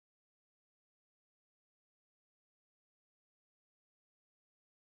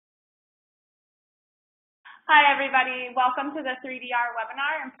Hi, everybody. Welcome to the 3DR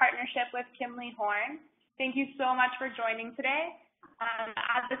webinar in partnership with Kimley-Horn. Thank you so much for joining today.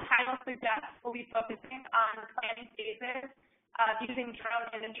 As the title suggests, we'll be focusing on planning phases of using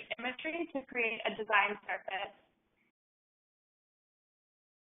drone imagery to create a design surface.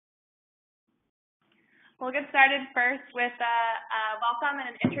 We'll get started first with a welcome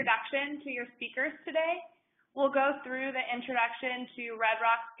and an introduction to your speakers today. We'll go through the introduction to Red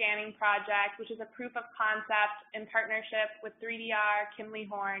Rocks Scanning Project, which is a proof of concept in partnership with 3DR,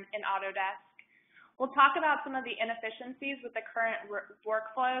 Kimley-Horn, and Autodesk. We'll talk about some of the inefficiencies with the current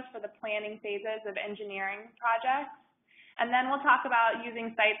workflows for the planning phases of engineering projects. And then we'll talk about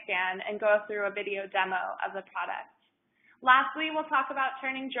using SiteScan and go through a video demo of the product. Lastly, we'll talk about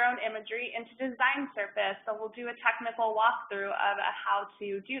turning drone imagery into design surface, so we'll do a technical walkthrough of how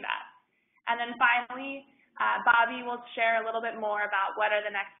to do that. And then finally, Bobby will share a little bit more about what are the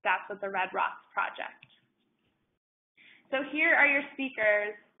next steps with the Red Rocks project. So here are your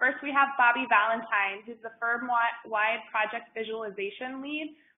speakers. First, we have Bobby Valentine, who's the firm-wide project visualization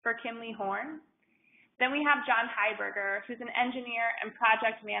lead for Kimley-Horn. Then we have John Heiberger, who's an engineer and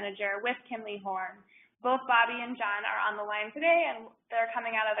project manager with Kimley-Horn. Both Bobby and John are on the line today, and they're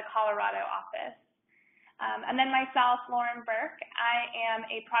coming out of the Colorado office. And then myself, Lauren Burke. I am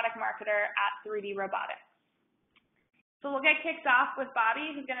a product marketer at 3D Robotics. So we'll get kicked off with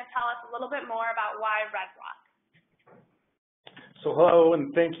Bobby, who's going to tell us a little bit more about why Red Rocks. So hello,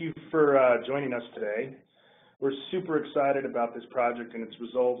 and thank you for joining us today. We're super excited about this project and its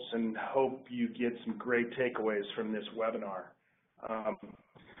results, and hope you get some great takeaways from this webinar.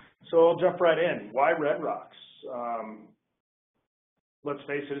 So I'll jump right in. Why Red Rocks? Let's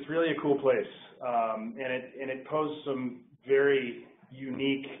face it, it's really a cool place, and it posed some very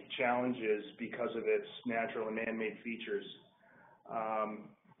unique challenges because of its natural and man-made features.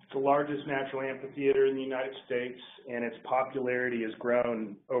 It's the largest natural amphitheater in the United States, and its popularity has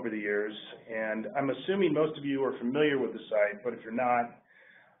grown over the years. And I'm assuming most of you are familiar with the site, but if you're not,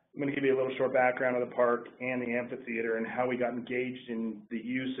 I'm going to give you a little short background of the park and the amphitheater and how we got engaged in the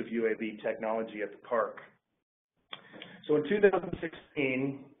use of UAV technology at the park. So in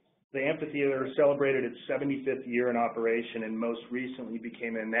 2016, the amphitheater celebrated its 75th year in operation and most recently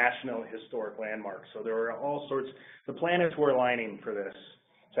became a National Historic Landmark. So there were all sorts, the planets were aligning for this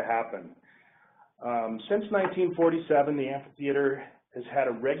to happen. Since 1947, the amphitheater has had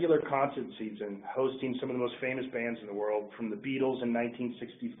a regular concert season, hosting some of the most famous bands in the world, from the Beatles in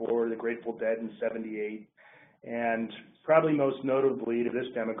 1964, the Grateful Dead in '78, and probably most notably to this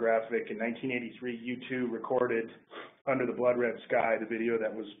demographic, in 1983, U2 recorded Under the Blood Red Sky, the video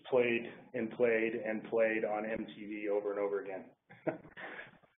that was played and played and played on MTV over and over again.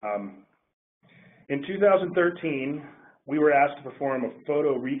 In 2013, we were asked to perform a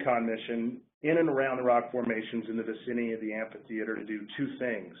photo recon mission in and around the rock formations in the vicinity of the amphitheater to do two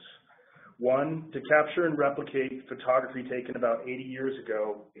things. One, to capture and replicate photography taken about 80 years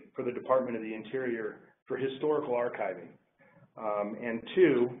ago for the Department of the Interior for historical archiving. And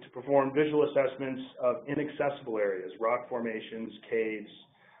two, to perform visual assessments of inaccessible areas, rock formations, caves,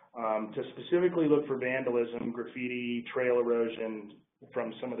 to specifically look for vandalism, graffiti, trail erosion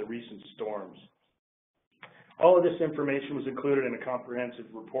from some of the recent storms. All of this information was included in a comprehensive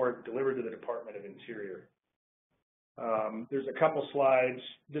report delivered to the Department of Interior. There's a couple slides.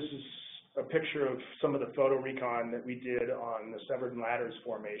 This is a picture of some of the photo recon that we did on the Severed Ladders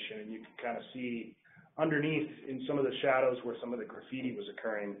formation, and you can kind of see underneath in some of the shadows where some of the graffiti was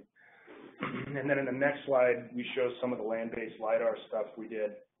occurring. And then in the next slide, we show some of the land-based LiDAR stuff we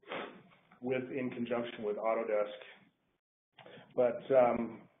did in conjunction with Autodesk. But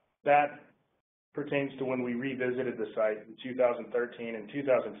that pertains to when we revisited the site in 2013 and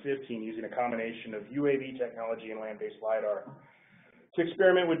 2015 using a combination of UAV technology and land-based LiDAR to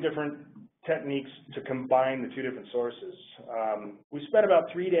experiment with different techniques to combine the two different sources. We spent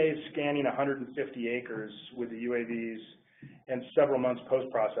about 3 days scanning 150 acres with the UAVs and several months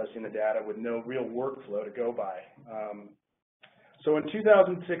post-processing the data with no real workflow to go by. So in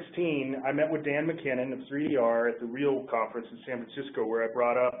 2016, I met with Dan McKinnon of 3DR at the REAL conference in San Francisco, where I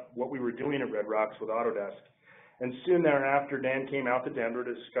brought up what we were doing at Red Rocks with Autodesk. And soon thereafter, Dan came out to Denver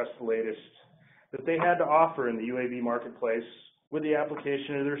to discuss the latest that they had to offer in the UAV marketplace with the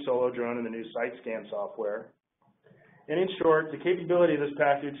application of their solo drone and the new SiteScan software. And in short, the capability of this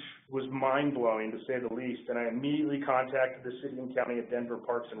package was mind-blowing, to say the least, and I immediately contacted the City and County of Denver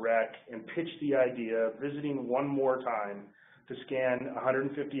Parks and Rec and pitched the idea of visiting one more time to scan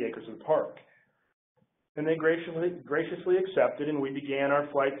 150 acres of the park. And they graciously accepted, and we began our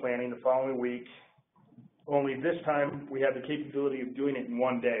flight planning the following week only this time we had the capability of doing it in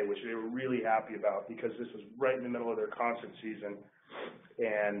one day, which they were really happy about because this was right in the middle of their concert season,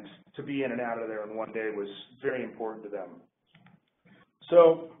 and to be in and out of there in one day was very important to them.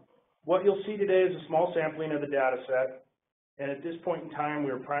 So what you'll see today is a small sampling of the data set, and at this point in time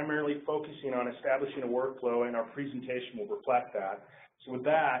we're primarily focusing on establishing a workflow, and our presentation will reflect that. So with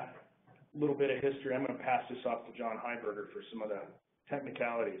that little bit of history, I'm going to pass this off to John Heiberger for some of the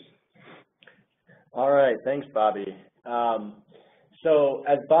technicalities. All right, thanks, Bobby. So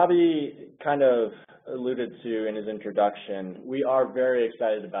as Bobby kind of alluded to in his introduction, we are very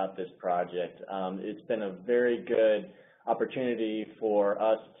excited about this project. It's been a very good opportunity for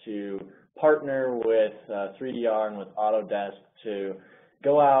us to partner with 3DR and with Autodesk to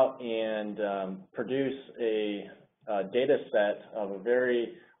go out and produce a data set of a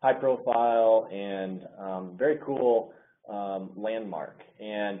very high profile and very cool landmark.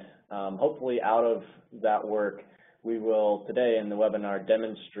 And hopefully out of that work, we will today in the webinar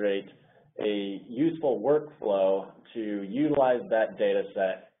demonstrate a useful workflow to utilize that data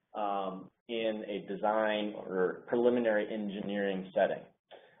set in a design or preliminary engineering setting.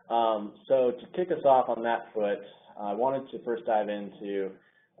 So to kick us off on that foot, I wanted to first dive into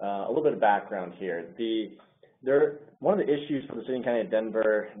a little bit of background here. One of the issues for the City and County of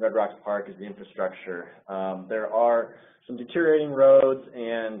Denver and Red Rocks Park is the infrastructure. There are some deteriorating roads,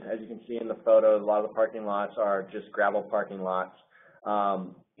 and as you can see in the photos, a lot of the parking lots are just gravel parking lots.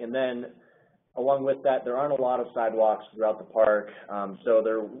 And then along with that, there aren't a lot of sidewalks throughout the park, so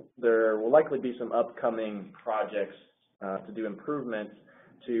there will likely be some upcoming projects to do improvements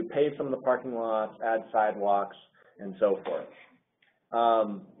to pave some of the parking lots, add sidewalks, and so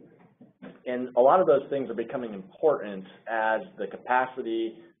forth. And a lot of those things are becoming important as the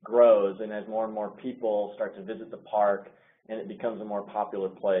capacity grows and as more and more people start to visit the park and it becomes a more popular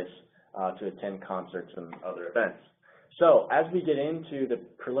place to attend concerts and other events. So as we get into the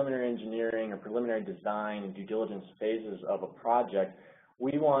preliminary engineering or preliminary design and due diligence phases of a project,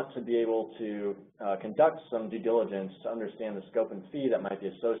 we want to be able to conduct some due diligence to understand the scope and fee that might be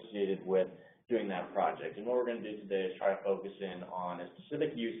associated with doing that project. And what we're going to do today is try to focus in on a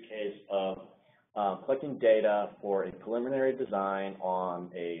specific use case of collecting data for a preliminary design on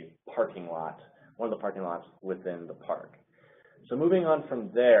a parking lot, one of the parking lots within the park. So moving on from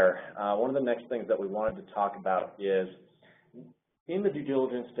there, one of the next things that we wanted to talk about is in the due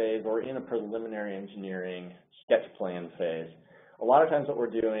diligence phase or in a preliminary engineering sketch plan phase, a lot of times what we're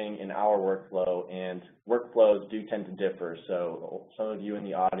doing in our workflow, and workflows do tend to differ, so some of you in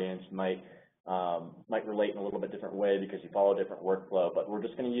the audience might relate in a little bit different way because you follow a different workflow, but we're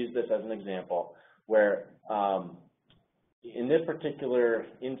just going to use this as an example where in this particular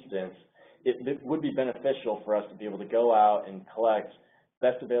instance, it would be beneficial for us to be able to go out and collect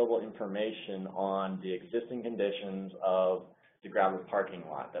best available information on the existing conditions of the gravel parking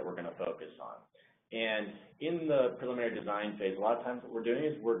lot that we're going to focus on. And in the preliminary design phase, a lot of times what we're doing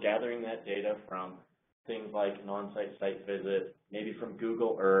is we're gathering that data from things like an on-site site visit, maybe from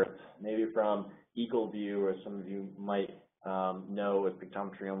Google Earth, maybe from EagleView, or some of you might know as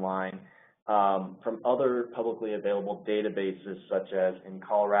Pictometry Online, from other publicly available databases such as in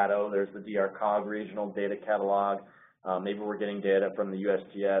Colorado, there's the DRCOG Regional Data Catalog. Maybe we're getting data from the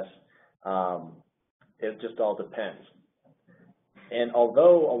USGS. It just all depends. And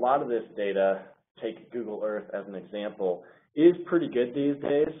although a lot of this data, take Google Earth as an example, is pretty good these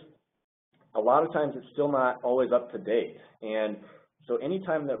days, a lot of times it's still not always up to date. And so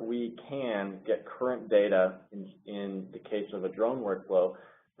anytime that we can get current data in the case of a drone workflow,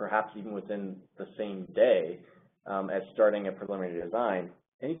 perhaps even within the same day as starting a preliminary design,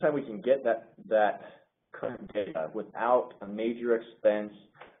 anytime we can get that current data without a major expense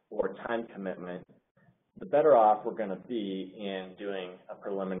or time commitment, the better off we're going to be in doing a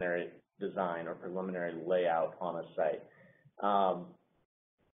preliminary design or preliminary layout on a site.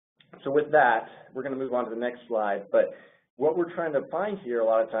 So with that, we're going to move on to the next slide, but what we're trying to find here a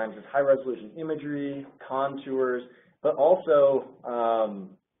lot of times is high resolution imagery, contours, but also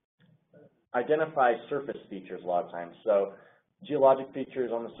identify surface features a lot of times. So geologic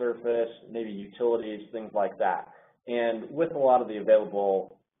features on the surface, maybe utilities, things like that. And with a lot of the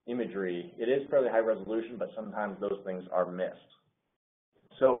available imagery, it is fairly high resolution, but sometimes those things are missed.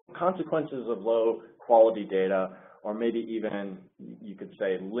 So consequences of low quality data, or maybe even, you could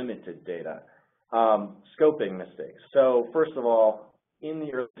say, limited data. Scoping mistakes. So first of all, in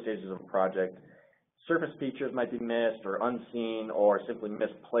the early stages of a project, surface features might be missed or unseen or simply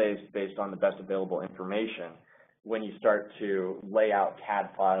misplaced based on the best available information when you start to lay out CAD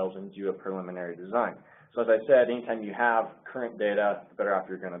files and do a preliminary design. So as I said, anytime you have current data, the better off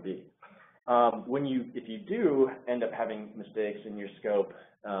you're going to be. If you do end up having mistakes in your scope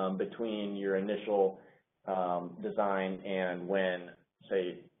between your initial design and when,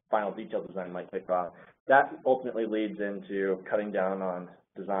 say, final detailed design might take off, that ultimately leads into cutting down on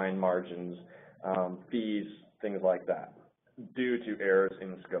design margins, fees, things like that, due to errors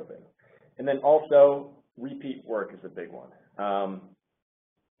in the scoping. And then also, repeat work is a big one.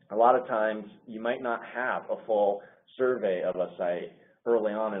 A lot of times, you might not have a full survey of a site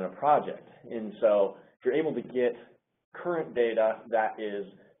early on in a project. And so if you're able to get current data that is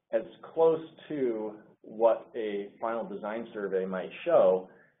as close to what a final design survey might show,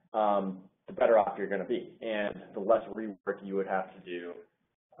 the better off you're going to be, and the less rework you would have to do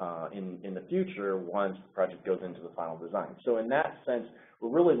in the future once the project goes into the final design. So in that sense, we're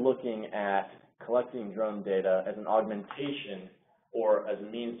really looking at collecting drone data as an augmentation or as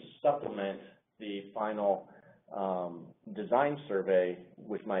a means to supplement the final design survey,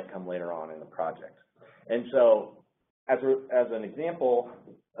 which might come later on in the project. And so as an example,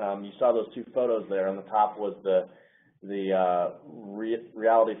 you saw those two photos there. On the top was the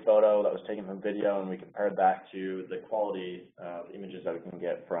reality photo that was taken from video, and we compared that to the quality images that we can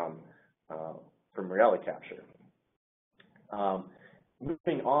get from reality capture.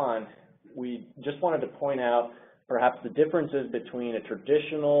 Moving on, we just wanted to point out perhaps the differences between a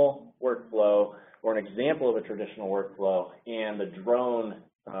traditional workflow or an example of a traditional workflow and the drone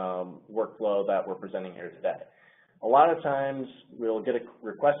workflow that we're presenting here today. A lot of times we'll get a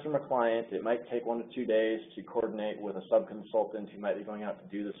request from a client. It might take 1 to 2 days to coordinate with a sub-consultant who might be going out to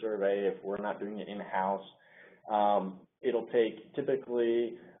do the survey if we're not doing it in-house. It'll take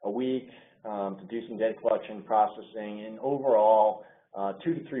typically a week to do some data collection, processing, and overall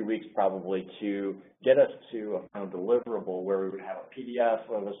 2 to 3 weeks probably to get us to a kind of deliverable where we would have a PDF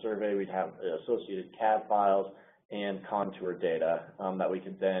of a survey, we'd have associated CAD files, and contour data that we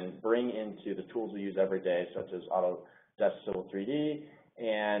could then bring into the tools we use every day, such as Autodesk Civil 3D,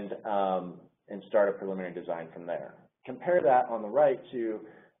 and start a preliminary design from there. Compare that on the right to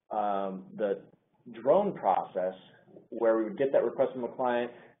the drone process, where we would get that request from a client,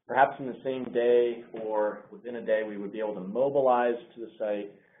 perhaps in the same day or within a day, we would be able to mobilize to the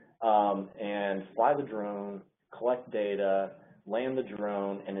site and fly the drone, collect data, land the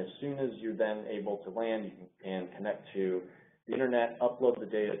drone, and as soon as you're then able to land, you can connect to the internet, upload the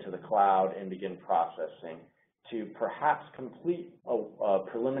data to the cloud, and begin processing to perhaps complete a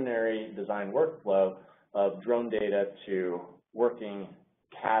preliminary design workflow of drone data to working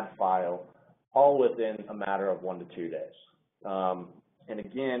CAD file, all within a matter of 1 to 2 days. And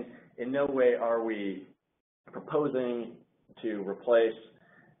again, in no way are we proposing to replace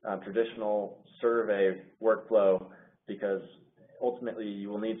traditional survey workflow, because ultimately you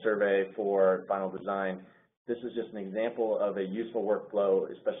will need survey for final design. This is just an example of a useful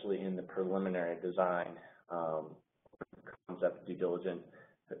workflow, especially in the preliminary design concept due diligence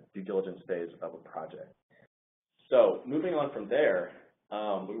phase of a project. So moving on from there,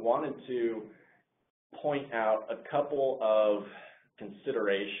 we wanted to point out a couple of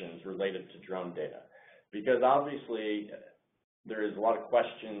considerations related to drone data, because obviously there is a lot of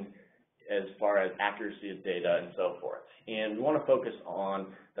question as far as accuracy of data and so forth. And we want to focus on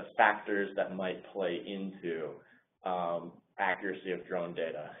the factors that might play into accuracy of drone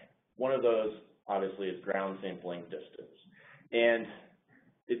data. One of those, obviously, is ground sampling distance. And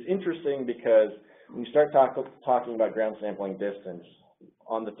it's interesting because when you start talking about ground sampling distance,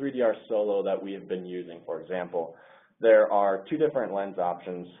 on the 3DR Solo that we have been using, for example, there are 2 different lens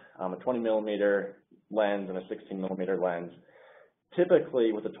options, a 20mm lens and a 16mm lens.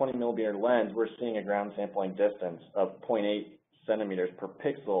 Typically, with a 20mm lens, we're seeing a ground sampling distance of 0.8 centimeters per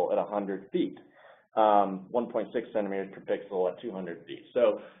pixel at 100 feet, 1.6 centimeters per pixel at 200 feet.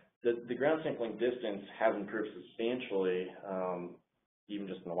 So the ground sampling distance has improved substantially, even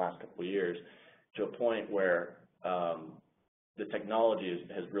just in the last couple of years, to a point where the technology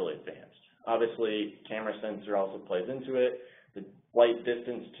has really advanced. Obviously, camera sensor also plays into it. The flight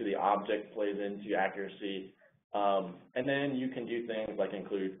distance to the object plays into accuracy. And then you can do things like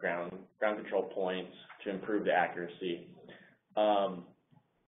include ground control points to improve the accuracy.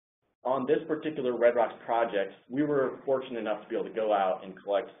 On this particular Red Rocks project, we were fortunate enough to be able to go out and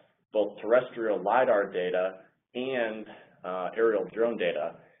collect both terrestrial LiDAR data and aerial drone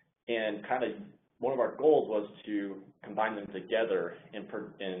data. And kind of one of our goals was to combine them together and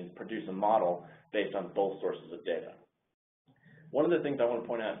produce a model based on both sources of data. One of the things I want to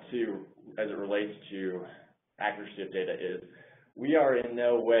point out too, as it relates to accuracy of data, is we are in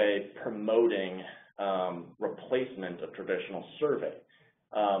no way promoting replacement of traditional survey.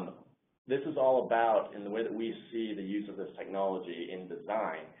 This is all about, in the way that we see the use of this technology in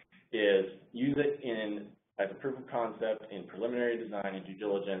design, is use it as a proof of concept in preliminary design and due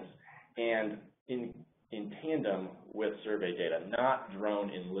diligence, and in tandem with survey data, not drone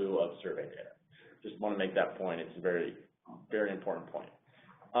in lieu of survey data. Just want to make that point. It's a very, very important point.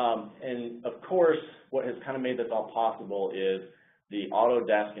 And of course, what has kind of made this all possible is the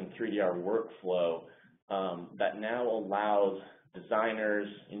Autodesk and 3DR workflow that now allows designers,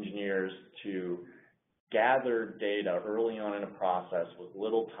 engineers to gather data early on in a process with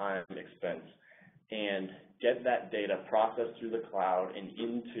little time expense and get that data processed through the cloud and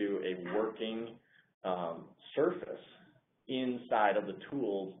into a working surface inside of the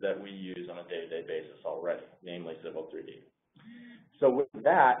tools that we use on a day-to-day basis already, namely Civil 3D. So with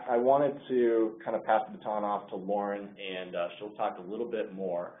that, I wanted to kind of pass the baton off to Lauren, and she'll talk a little bit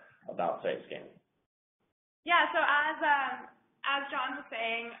more about site scanning. Yeah, so as John was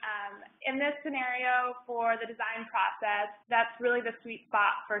saying, in this scenario for the design process, that's really the sweet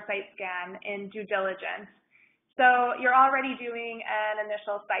spot for site scan in due diligence. So you're already doing an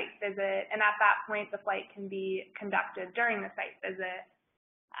initial site visit, and at that point, the flight can be conducted during the site visit.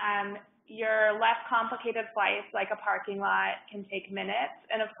 Your less complicated flights, like a parking lot, can take minutes,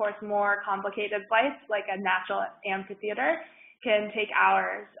 and of course, more complicated flights, like a natural amphitheater, can take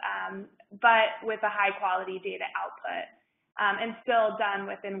hours, but with a high-quality data output, and still done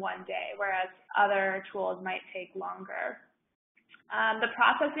within one day, whereas other tools might take longer. The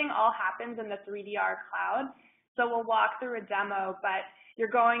processing all happens in the 3DR cloud, so we'll walk through a demo, but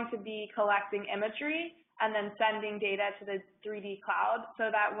you're going to be collecting imagery and then sending data to the 3D cloud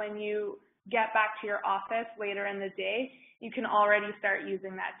so that when you get back to your office later in the day, you can already start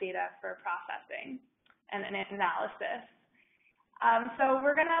using that data for processing and analysis. So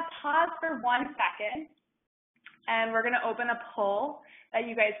we're going to pause for 1 second, and we're going to open a poll that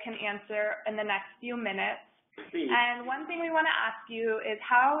you guys can answer in the next few minutes. And one thing we want to ask you is,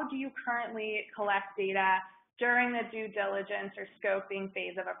 how do you currently collect data during the due diligence or scoping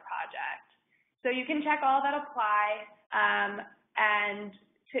phase of a project? So you can check all that apply, and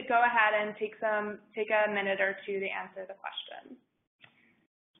go ahead and take a minute or two to answer the question.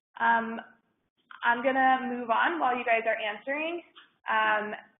 I'm going to move on while you guys are answering,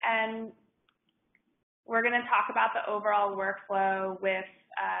 and we're going to talk about the overall workflow with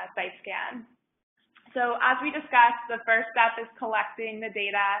site scan. So as we discussed, the first step is collecting the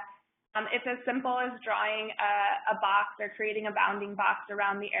data. It's as simple as drawing a box or creating a bounding box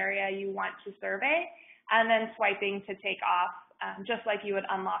around the area you want to survey, and then swiping to take off, just like you would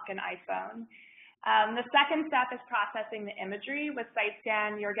unlock an iPhone. The second step is processing the imagery. With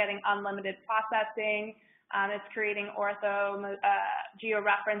SiteScan, you're getting unlimited processing. It's creating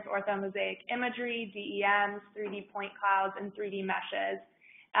georeference orthomosaic imagery, DEMs, 3D point clouds, and 3D meshes.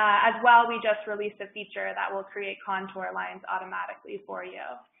 As well, we just released a feature that will create contour lines automatically for you.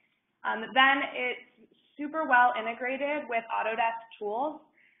 Then it's super well integrated with Autodesk tools,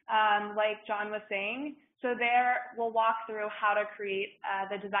 like John was saying. So there, we'll walk through how to create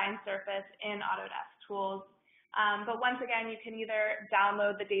the design surface in Autodesk tools. But once again, you can either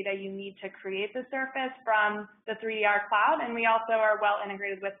download the data you need to create the surface from the 3DR cloud, and we also are well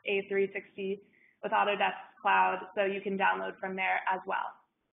integrated with A360 with Autodesk Cloud, so you can download from there as well.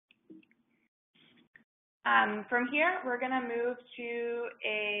 From here, we're going to move to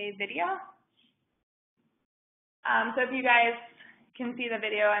a video. So if you guys can see the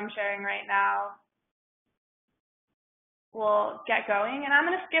video I'm sharing right now, we'll get going. And I'm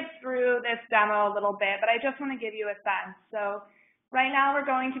going to skip through this demo a little bit, but I just want to give you a sense. So right now, we're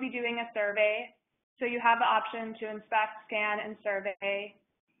going to be doing a survey. So you have the option to inspect, scan, and survey.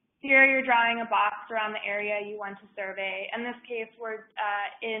 Here, you're drawing a box around the area you want to survey. In this case, we're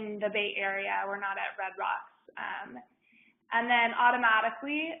in the Bay Area. We're not at Red Rocks. And then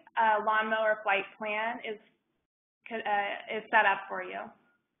automatically, a lawnmower flight plan is set up for you.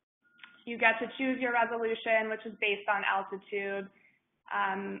 You get to choose your resolution, which is based on altitude.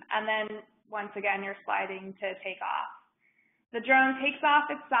 And then, once again, you're sliding to take off. The drone takes off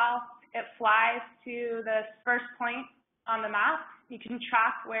itself. It flies to the first point on the map. You can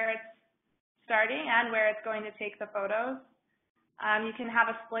track where it's starting and where it's going to take the photos. You can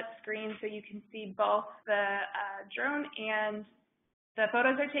have a split screen so you can see both the drone and the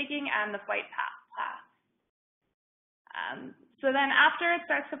photos they're taking and the flight path. So then after it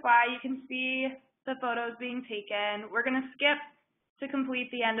starts to fly, you can see the photos being taken. We're going to skip to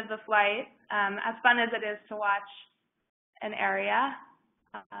complete the end of the flight. As fun as it is to watch an area,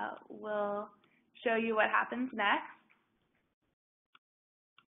 we'll show you what happens next.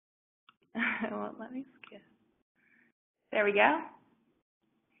 It won't let me skip. There we go.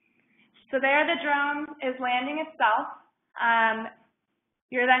 So there the drone is landing itself.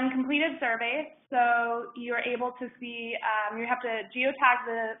 You're then completed surveys, so you're able to see, you have to geotag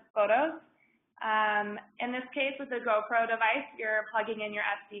the photos. In this case, with the GoPro device, you're plugging in your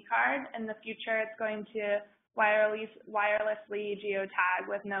SD card. In the future, it's going to wirelessly geotag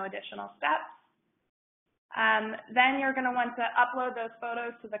with no additional steps. Then you're going to want to upload those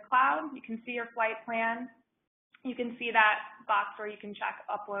photos to the cloud. You can see your flight plan. You can see that box where you can check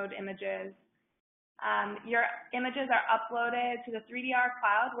upload images. Your images are uploaded to the 3DR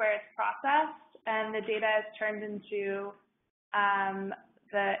cloud where it's processed, and the data is turned into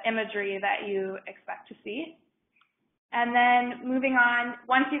the imagery that you expect to see. And then moving on,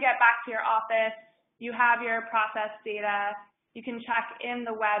 once you get back to your office, you have your processed data. You can check in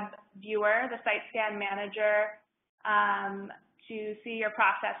the web viewer, the Site Scan Manager, to see your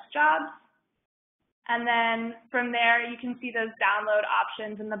processed jobs. And then from there, you can see those download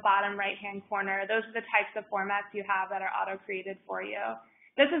options in the bottom right-hand corner. Those are the types of formats you have that are auto-created for you.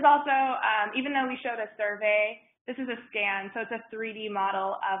 This is also, even though we showed a survey, this is a scan, so it's a 3D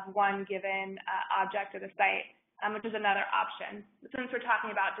model of one given object at a site, which is another option. Since we're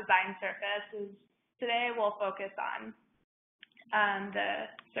talking about design surfaces, today we'll focus on the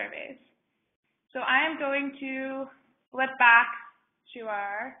surveys. So I am going to flip back to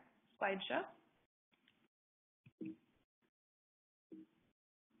our slideshow.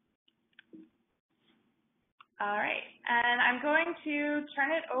 All right, and I'm going to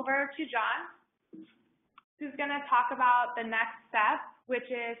turn it over to John, who's going to talk about the next step, which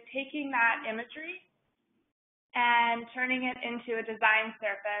is taking that imagery and turning it into a design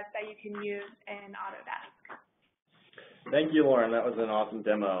surface that you can use in Autodesk. Thank you, Lauren. That was an awesome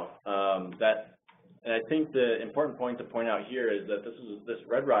demo. And I think the important point to point out here is that this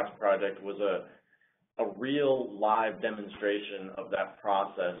Red Rocks project was a real live demonstration of that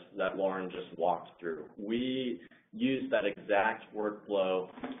process that Lauren just walked through. We used that exact workflow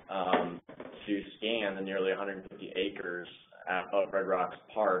to scan the nearly 150 acres of Red Rocks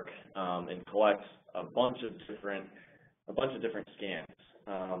Park and collect a bunch of different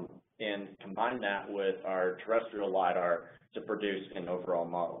scans and combine that with our terrestrial LiDAR to produce an overall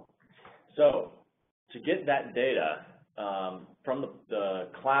model. So to get that data from the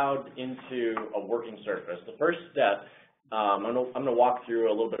cloud into a working surface, the first step, I'm going to walk through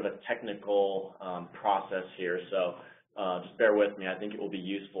a little bit of a technical process here, so just bear with me. I think it will be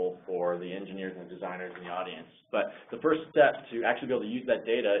useful for the engineers and designers in the audience. But the first step to actually be able to use that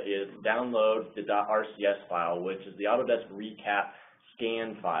data is download the .rcs file, which is the Autodesk recap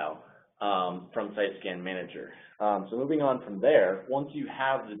scan file from Site Scan Manager. So moving on from there, once you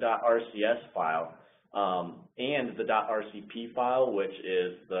have the .rcs file, and the .rcp file, which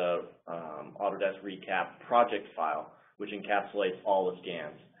is the Autodesk Recap project file, which encapsulates all the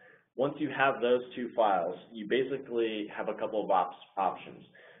scans. Once you have those two files, you basically have a couple of options.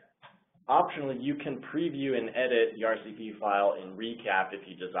 Optionally, you can preview and edit the RCP file in Recap if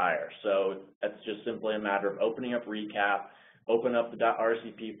you desire. So that's just simply a matter of opening up Recap, open up the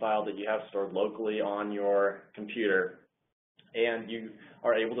 .rcp file that you have stored locally on your computer, and you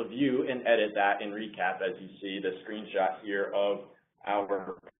are able to view and edit that in Recap, as you see the screenshot here of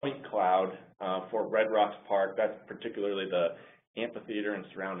our point cloud for Red Rocks Park. That's particularly the amphitheater and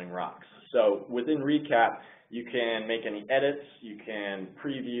surrounding rocks. So within Recap, you can make any edits, you can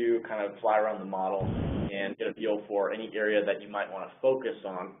preview, kind of fly around the model, and get a feel for any area that you might want to focus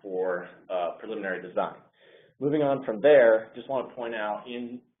on for preliminary design. Moving on from there, just want to point out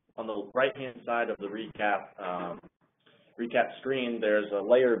on the right-hand side of the Recap screen, there's a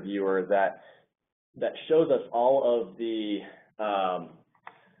layer viewer that shows us all of the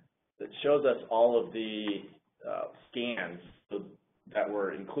scans that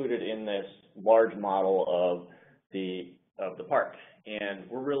were included in this large model of the park. And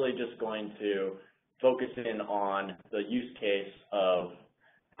we're really just going to focus in on the use case of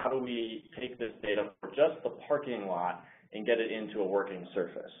how do we take this data for just the parking lot and get it into a working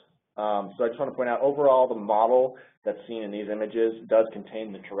surface. So I just want to point out, overall, the model that's seen in these images does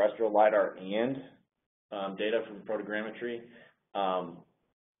contain the terrestrial LiDAR and data from photogrammetry.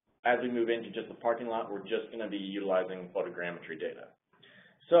 As we move into just the parking lot, we're just going to be utilizing photogrammetry data.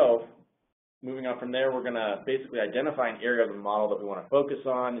 So moving on from there, we're going to basically identify an area of the model that we want to focus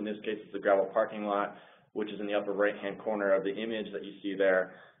on. In this case, it's the gravel parking lot, which is in the upper right-hand corner of the image that you see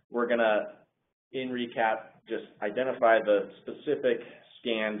there. We're going to, in Recap, just identify the specific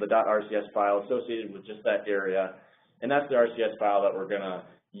scan, the .rcs file associated with just that area, and that's the RCS file that we're going to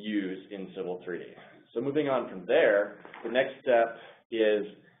use in Civil 3D. So moving on from there, the next step is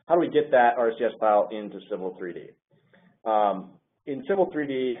how do we get that RCS file into Civil 3D? In Civil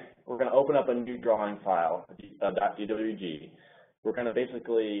 3D, we're going to open up a new drawing file, .dwg, we're going to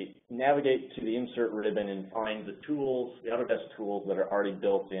basically navigate to the insert ribbon and find the tools, the Autodesk tools that are already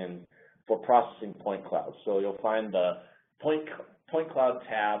built in for processing point clouds. So you'll find the point cloud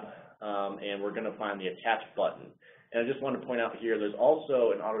tab, and we're going to find the attach button. And I just want to point out here, there's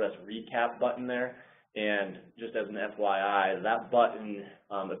also an Autodesk recap button there. And just as an FYI, that button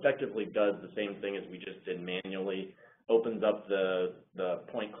effectively does the same thing as we just did manually, opens up the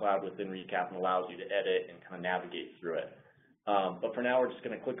point cloud within recap and allows you to edit and kind of navigate through it. But for now, we're just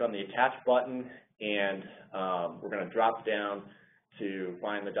going to click on the attach button, and we're going to drop down to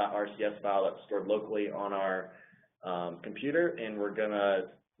find the .rcs file that's stored locally on our computer, and we're going to,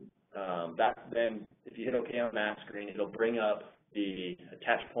 then if you hit OK on that screen, it'll bring up the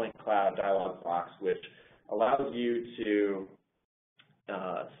attach point cloud dialog box, which allows you to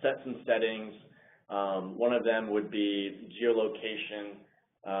set some settings. One of them would be geolocation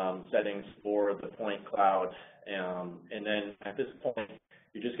settings for the point cloud. And then at this point,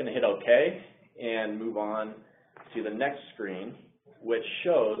 you're just going to hit OK and move on to the next screen, which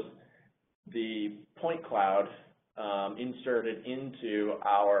shows the point cloud inserted into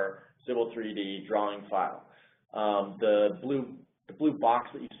our Civil 3D drawing file. The blue box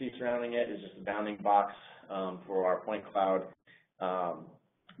that you see surrounding it is just a bounding box for our point cloud.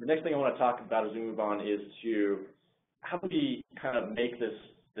 The next thing I want to talk about as we move on is to how do we kind of make this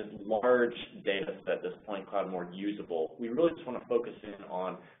large data set, this point cloud, more usable. We really just want to focus in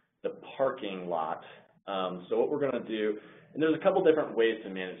on the parking lot. So what we're going to do, and there's a couple different ways to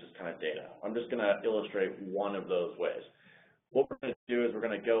manage this kind of data. I'm just going to illustrate one of those ways. What we're going to do is we're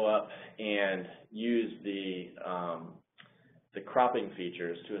going to go up and use the cropping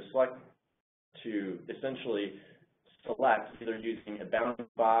features to essentially select, either using a bounding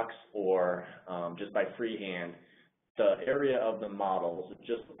box or just by freehand, the area of the model, so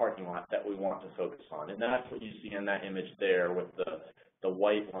just the parking lot that we want to focus on. And that's what you see in that image there with the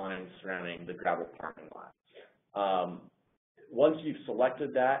white lines surrounding the gravel parking lot. Once you've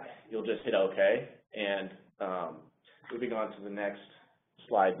selected that, you'll just hit OK. And moving on to the next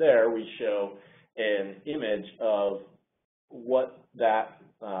slide there, we show an image of what that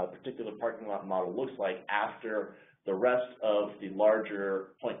particular parking lot model looks like after the rest of the larger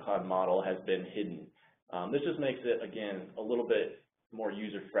point cloud model has been hidden. This just makes it, again, a little bit more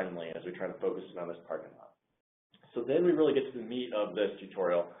user-friendly as we try to focus in on this parking lot. So then we really get to the meat of this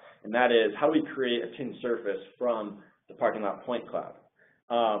tutorial, and that is how do we create a tin surface from the parking lot point cloud.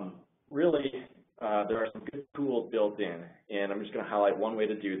 Really, there are some good tools built in, and I'm just going to highlight one way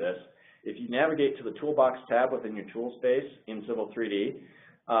to do this. If you navigate to the Toolbox tab within your tool space in Civil 3D,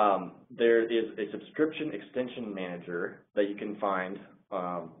 there is a subscription extension manager that you can find,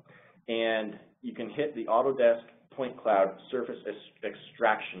 and you can hit the Autodesk Point Cloud Surface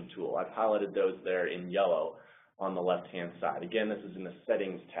Extraction tool. I've highlighted those there in yellow on the left-hand side. Again, this is in the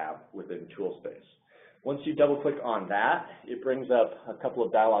Settings tab within Tool Space. Once you double-click on that, it brings up a couple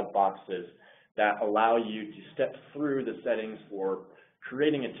of dialog boxes that allow you to step through the settings for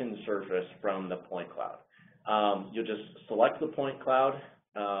creating a tin surface from the point cloud. You'll just select the point cloud.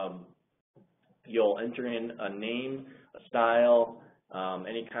 You'll enter in a name, a style,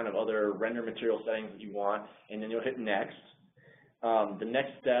 any kind of other render material settings that you want, and then you'll hit Next. The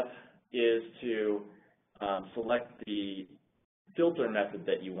next step is to select the filter method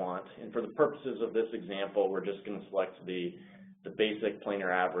that you want, and for the purposes of this example, we're just going to select the basic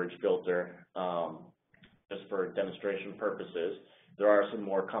planar average filter just for demonstration purposes. There are some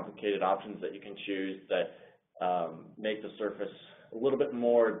more complicated options that you can choose that make the surface a little bit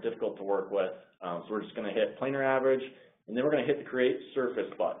more difficult to work with. So we're just going to hit planar average, and then we're going to hit the Create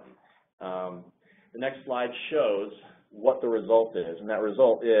Surface button. The next slide shows what the result is, and that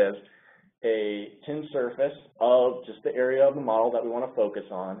result is a tin surface of just the area of the model that we want to focus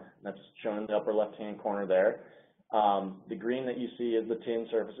on. That's shown in the upper left-hand corner there. The green that you see is the tin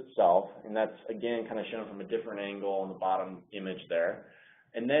surface itself, and that's, again, kind of shown from a different angle in the bottom image there.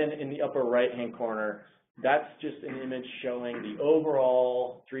 And then in the upper right-hand corner, that's just an image showing the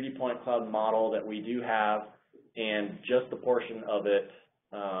overall 3D point cloud model that we do have, and just the portion of it,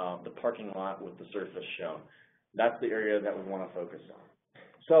 the parking lot with the surface shown. That's the area that we want to focus on.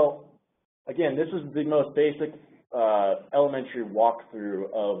 So, again, this is the most basic elementary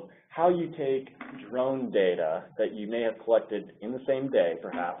walkthrough of how you take drone data that you may have collected in the same day,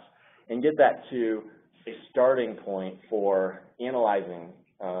 perhaps, and get that to a starting point for analyzing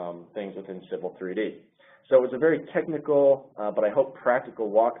things within Civil 3D. So it's a very technical, but I hope practical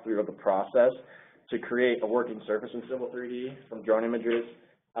walkthrough of the process to create a working surface in Civil 3D from drone images.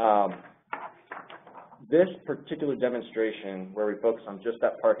 This particular demonstration, where we focus on just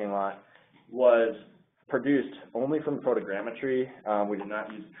that parking lot, was produced only from photogrammetry. We did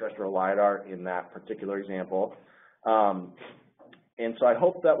not use terrestrial LiDAR in that particular example. And so I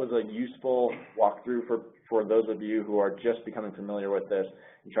hope that was a useful walkthrough for those of you who are just becoming familiar with this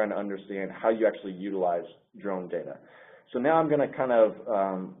and trying to understand how you actually utilize drone data. So now I'm going to kind of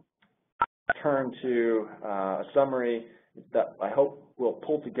turn to a summary that I hope will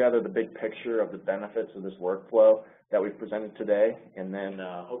pull together the big picture of the benefits of this workflow that we've presented today, and then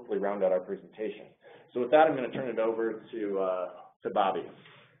hopefully round out our presentation. So with that, I'm going to turn it over to Bobby.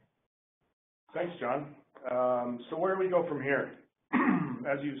 Thanks, John. So where do we go from here?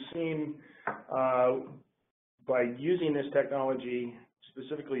 As you've seen, by using this technology,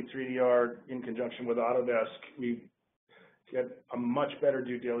 specifically 3DR in conjunction with Autodesk, we get a much better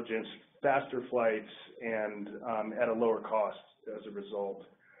due diligence, faster flights, and at a lower cost as a result.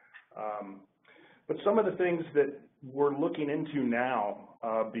 But some of the things that we're looking into now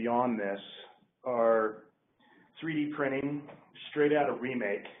beyond this are 3D printing straight out of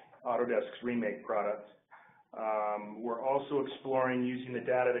Remake, Autodesk's Remake product. We're also exploring using the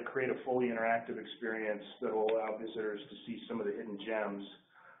data to create a fully interactive experience that will allow visitors to see some of the hidden gems.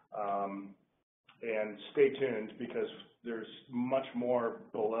 And stay tuned, because there's much more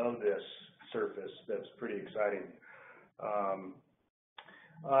below this surface that's pretty exciting.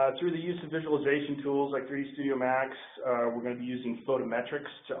 Through the use of visualization tools like 3D Studio Max, we're going to be using photometrics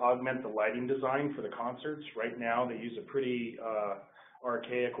to augment the lighting design for the concerts. Right now, they use a pretty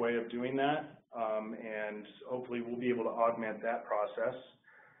archaic way of doing that, and hopefully we'll be able to augment that process.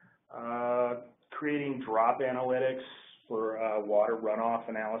 Creating drop analytics for water runoff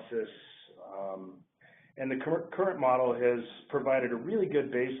analysis. And the current model has provided a really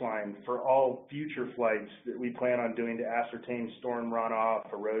good baseline for all future flights that we plan on doing to ascertain storm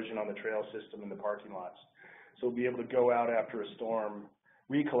runoff, erosion on the trail system and the parking lots. So we'll be able to go out after a storm,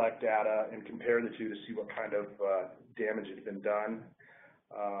 recollect data, and compare the two to see what kind of damage has been done.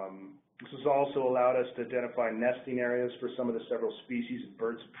 This has also allowed us to identify nesting areas for some of the several species of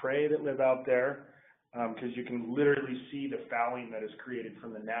birds of prey that live out there, because you can literally see the fouling that is created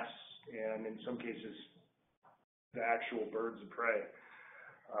from the nests, and in some cases, the actual birds of prey.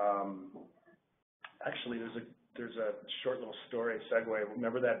 Actually, there's a short little story, segue.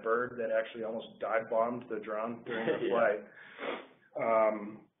 Remember that bird that actually almost dive-bombed the drone during the flight?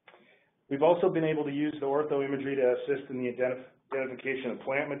 We've also been able to use the ortho imagery to assist in the identification of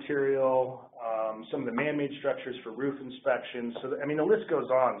plant material, some of the man-made structures for roof inspections. So, I mean, the list goes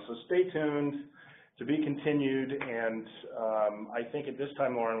on. So stay tuned, to be continued, and I think at this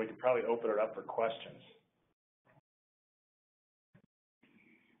time, Lauren, we could probably open it up for questions.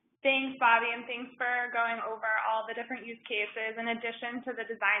 Thanks, Bobby, and thanks for going over all the different use cases in addition to the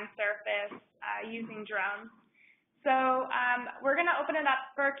design surface using drones. So we're going to open it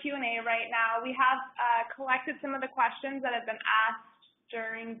up for Q&A right now. We have collected some of the questions that have been asked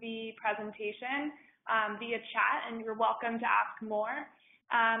during the presentation via chat, and you're welcome to ask more.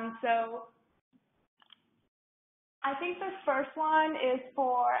 So I think this first one is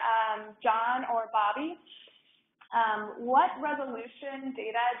for John or Bobby. What resolution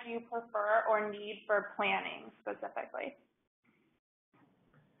data do you prefer or need for planning specifically?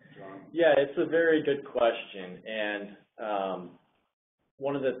 Yeah, it's a very good question, and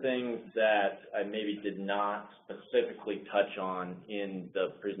one of the things that I maybe did not specifically touch on in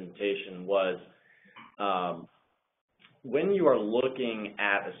the presentation was when you are looking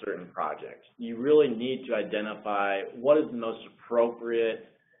at a certain project, you really need to identify what is the most appropriate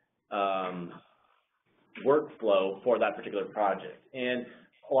workflow for that particular project. And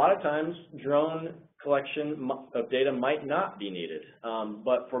a lot of times, drone collection of data might not be needed.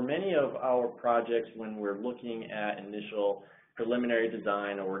 But for many of our projects, when we're looking at initial preliminary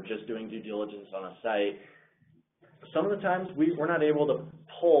design or we're just doing due diligence on a site, some of the times we're not able to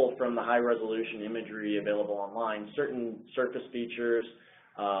pull from the high-resolution imagery available online certain surface features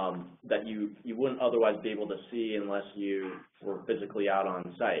that you wouldn't otherwise be able to see unless you were physically out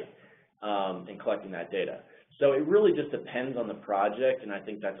on site and collecting that data. So it really just depends on the project, and I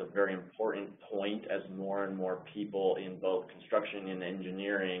think that's a very important point as more and more people in both construction and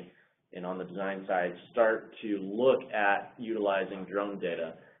engineering and on the design side start to look at utilizing drone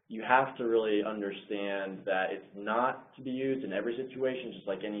data. You have to really understand that it's not to be used in every situation, just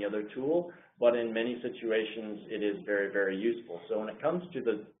like any other tool, but in many situations it is very, very useful. So when it comes to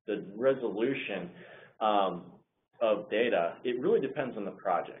the resolution of data, it really depends on the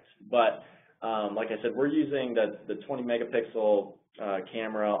project. But like I said, we're using the 20 megapixel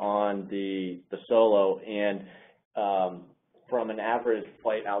camera on the Solo, and from an average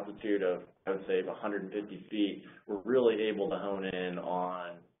flight altitude of, I would say, 150 feet, we're really able to hone in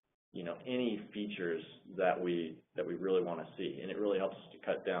on any features that we really want to see, and it really helps us to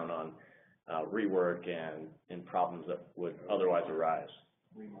cut down on rework and problems that would otherwise arise.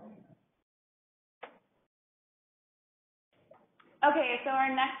 Okay, so our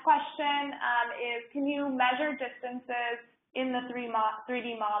next question is, can you measure distances in the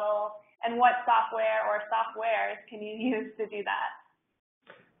 3D model, and what software or softwares can you use to do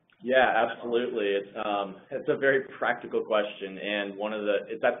that? Yeah, absolutely. It's a very practical question, and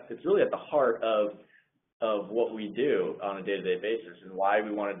it's really at the heart of what we do on a day-to-day basis, and why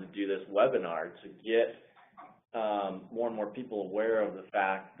we wanted to do this webinar, to get more and more people aware of the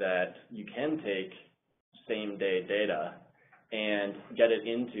fact that you can take same-day data and get it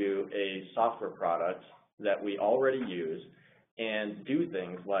into a software product that we already use and do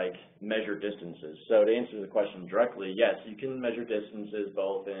things like measure distances. So to answer the question directly, yes, you can measure distances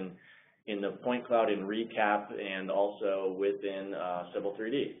both in the point cloud in Recap and also within Civil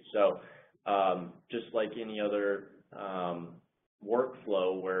 3D. So just like any other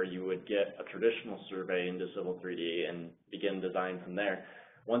workflow where you would get a traditional survey into Civil 3D and begin design from there,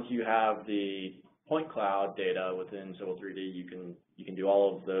 once you have the point cloud data within Civil 3D, you can do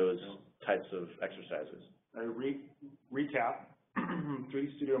all of those types of exercises. Recap,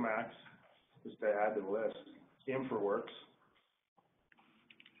 3D Studio Max, just to add to the list, InfraWorks,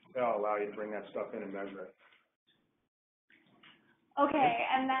 they'll allow you to bring that stuff in and measure it. Okay,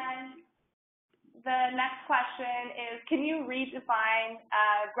 and then the next question is, can you redefine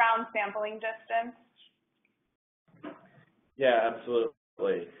ground sampling distance? Yeah,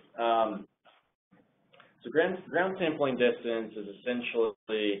 absolutely. So ground sampling distance is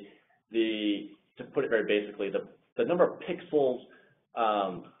essentially to put it very basically, the number of pixels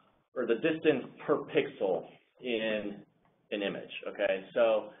or the distance per pixel in an image. Okay,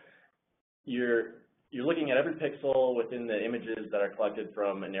 so you're looking at every pixel within the images that are collected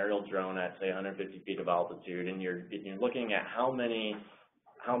from an aerial drone at, say, 150 feet of altitude, and you're looking at how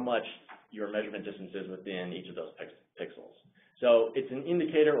much your measurement distance is within each of those pixels. So it's an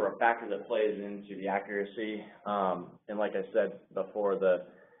indicator or a factor that plays into the accuracy. And like I said before, the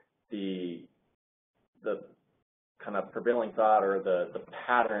kind of prevailing thought or the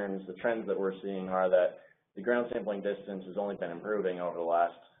patterns, the trends that we're seeing are that the ground sampling distance has only been improving over the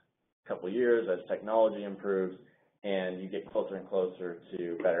last couple of years as technology improves, and you get closer and closer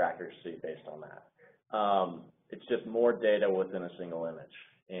to better accuracy based on that. It's just more data within a single image,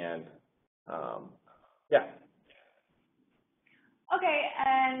 and yeah. Okay,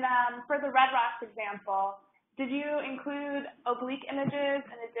 and for the Red Rocks example, did you include oblique images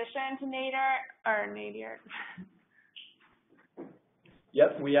in addition to nadir?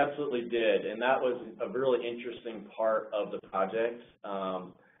 Yep, we absolutely did, and that was a really interesting part of the project.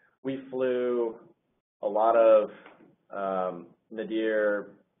 We flew a lot of nadir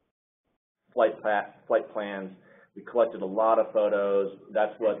flight plans. We collected a lot of photos.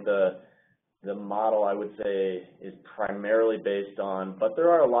 That's what the model, I would say, is primarily based on. But there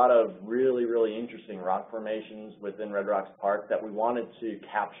are a lot of really, really interesting rock formations within Red Rocks Park that we wanted to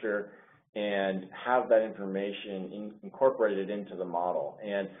capture and have that information incorporated into the model.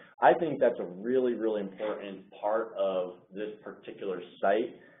 And I think that's a really, really important part of this particular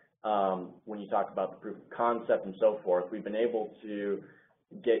site. When you talk about the proof of concept and so forth, we've been able to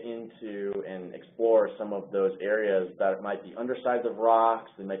get into and explore some of those areas that might be undersides of rocks,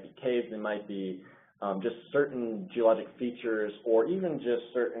 they might be caves, they might be just certain geologic features, or even just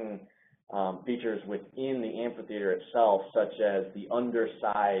certain features within the amphitheater itself, such as the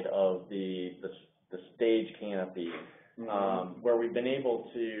underside of the stage canopy, where we've been able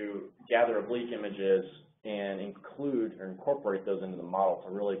to gather oblique images and include or incorporate those into the model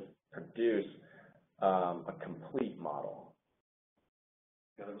to really produce a complete model.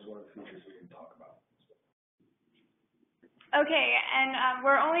 Yeah, that was one of the features we didn't talk about. Okay, and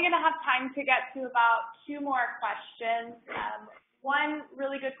we're only going to have time to get to about 2 more questions. One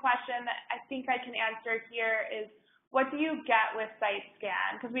really good question that I think I can answer here is, what do you get with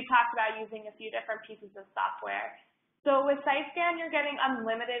SiteScan? Because we talked about using a few different pieces of software. So with SiteScan, you're getting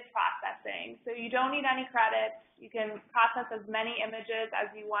unlimited processing. So you don't need any credits. You can process as many images as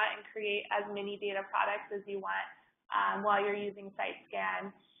you want and create as many data products as you want while you're using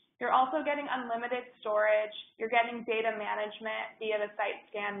SiteScan. You're also getting unlimited storage. You're getting data management via the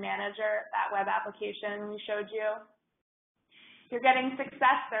SiteScan Manager, that web application we showed you. You're getting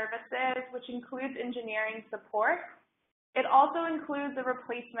success services, which includes engineering support. It also includes a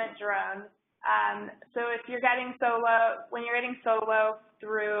replacement drone. So if you're getting solo, when you're getting solo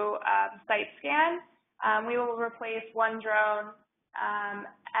through SiteScan, we will replace one drone,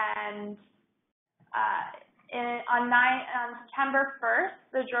 and On September 1st,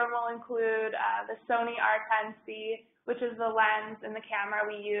 the drone will include the Sony R10C, which is the lens and the camera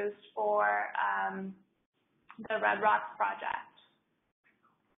we used for the Red Rocks project.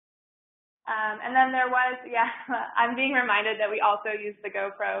 And then there was, I'm being reminded that we also used the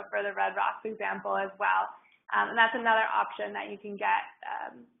GoPro for the Red Rocks example as well. And that's another option that you can get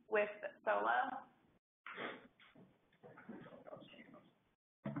with Solo.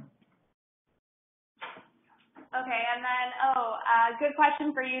 Okay, and then, good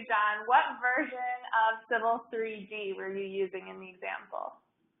question for you, John. What version of Civil 3D were you using in the example?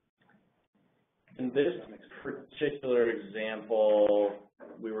 In this particular example,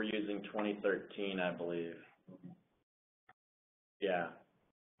 we were using 2013, I believe. Yeah.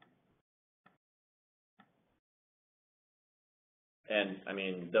 And, I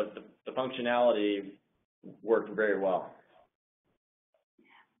mean, the functionality worked very well.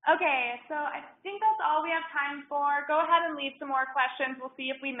 Okay, so I think that's all we have time for. Go ahead and leave some more questions. We'll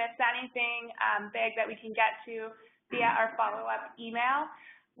see if we missed anything big that we can get to via our follow-up email.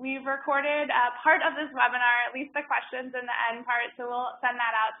 We've recorded part of this webinar, at least the questions in the end part, so we'll send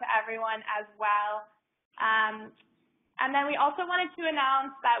that out to everyone as well. And then we also wanted to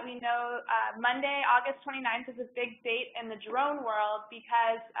announce that we know Monday, August 29th is a big date in the drone world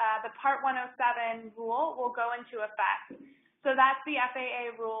because the Part 107 rule will go into effect. So that's the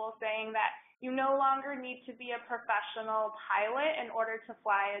FAA rule saying that you no longer need to be a professional pilot in order to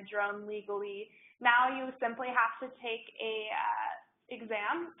fly a drone legally. Now you simply have to take a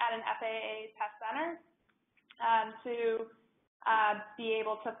exam at an FAA test center to be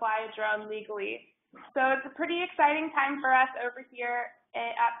able to fly a drone legally. So it's a pretty exciting time for us over here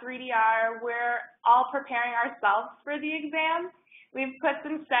at 3DR. We're all preparing ourselves for the exam. We've put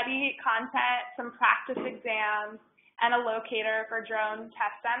some study content, some practice exams, and a locator for drone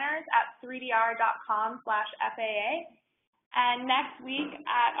test centers at 3dr.com/FAA. And next week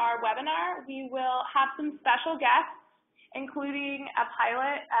at our webinar, we will have some special guests, including a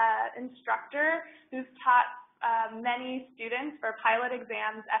pilot instructor who's taught many students for pilot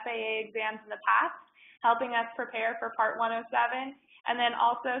exams, FAA exams in the past, helping us prepare for Part 107, and then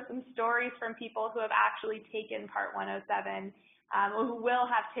also some stories from people who have actually taken Part 107, or who will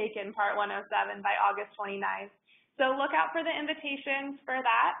have taken Part 107 by August 29th. So look out for the invitations for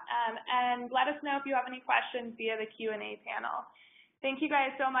that, and let us know if you have any questions via the Q&A panel. Thank you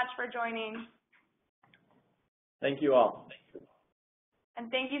guys so much for joining. Thank you all.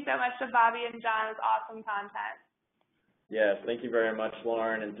 And thank you so much to Bobby and John. It was awesome content. Yes, thank you very much,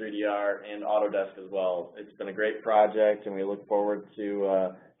 Lauren, and 3DR, and Autodesk as well. It's been a great project, and we look forward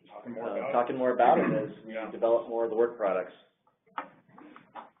to talking more about it as we develop more of the work products.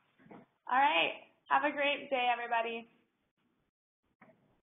 All right. Have a great day, everybody.